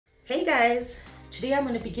Hey guys, today I'm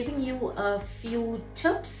going to be giving you a few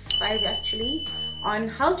tips, 5 actually, on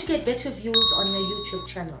how to get better views on your YouTube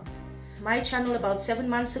channel. My channel about 7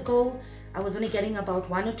 months ago, I was only getting about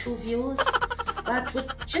 1 or 2 views, but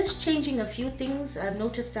with just changing a few things, I've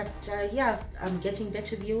noticed that I'm getting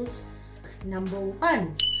better views. Number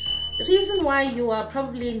 1, the reason why you are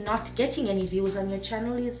probably not getting any views on your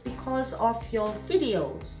channel is because of your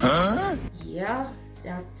videos. Yeah,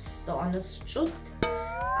 that's the honest truth.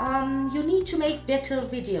 You need to make better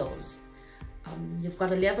videos. You've got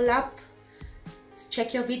to level up,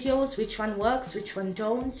 check your videos, which one works, which one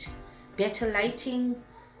don't, better lighting,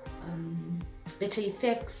 better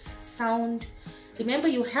effects, sound. Remember,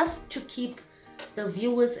 you have to keep the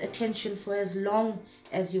viewer's attention for as long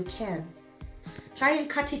as you can. Try and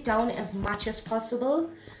cut it down as much as possible.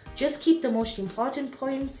 Just keep the most important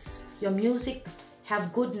points. Your music,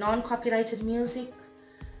 have good non-copyrighted music.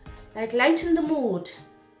 Like, lighten the mood.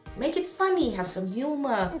 Make it funny, have some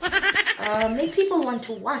humor, make people want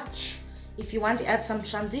to watch. If you want to add some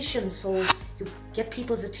transition so you get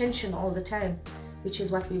people's attention all the time, which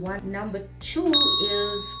is what we want. Number 2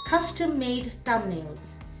 is custom made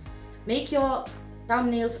thumbnails. Make your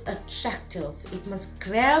thumbnails attractive. It must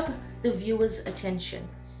grab the viewer's attention.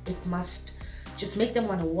 It must just make them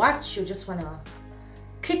want to watch. You just want to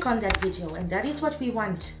click on that video, and that is what we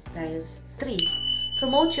want, guys. 3,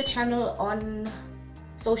 promote your channel on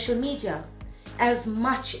social media as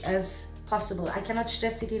much as possible. I cannot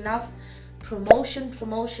stress it enough.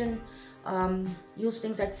 Promotion. Use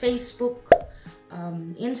things like Facebook,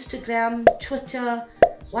 Instagram, Twitter,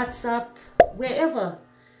 WhatsApp, wherever.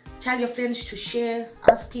 Tell your friends to share,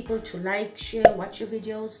 ask people to like, share, watch your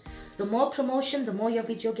videos. The more promotion, the more your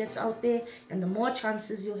video gets out there, and the more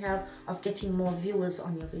chances you have of getting more viewers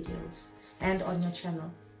on your videos and on your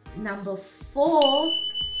channel. Number 4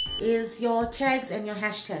 is your tags and your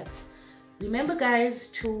hashtags. Remember, guys,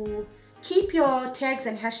 to keep your tags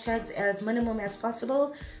and hashtags as minimum as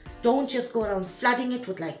possible. Don't just go around flooding it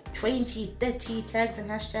with like 20, 30 tags and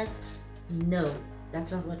hashtags. No,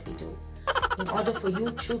 that's not what we do. In order for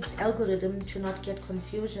YouTube's algorithm to not get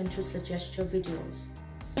confused and to suggest your videos.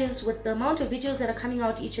 With the amount of videos that are coming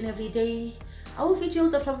out each and every day, our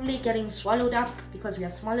videos are probably getting swallowed up because we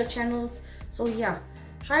are smaller channels. So yeah,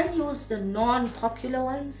 try and use the non-popular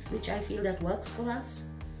ones, which I feel that works for us.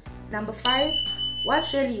 Number 5,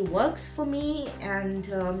 what really works for me, and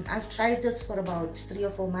I've tried this for about 3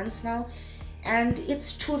 or 4 months now, and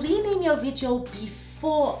it's to rename your video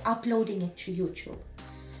before uploading it to YouTube.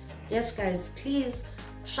 Yes guys, please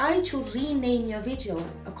try to rename your video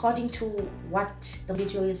according to what the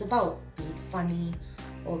video is about, be it funny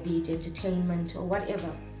or be it entertainment or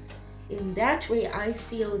whatever. In that way, I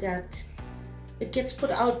feel that it gets put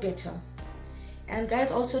out better. And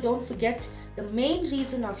guys, also don't forget, the main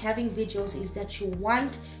reason of having videos is that you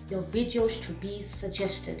want your videos to be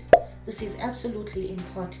suggested. This is absolutely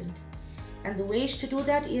important. And the ways to do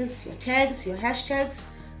that is your tags, your hashtags,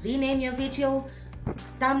 rename your video,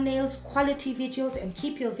 thumbnails, quality videos, and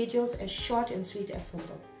keep your videos as short and sweet as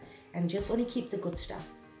simple. And just only keep the good stuff.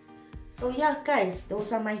 So yeah, guys,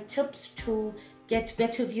 those are my tips to get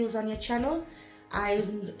better views on your channel.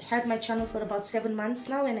 I've had my channel for about 7 months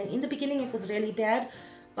now, and in the beginning it was really bad,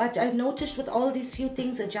 but I've noticed with all these few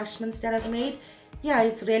things, adjustments that I've made, yeah,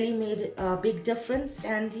 it's really made a big difference,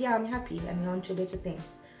 and yeah, I'm happy and on to better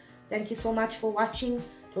things. Thank you so much for watching.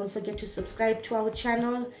 Don't forget to subscribe to our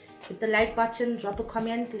channel, hit the like button, drop a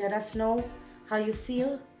comment, let us know how you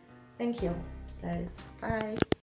feel. Thank you guys. Bye.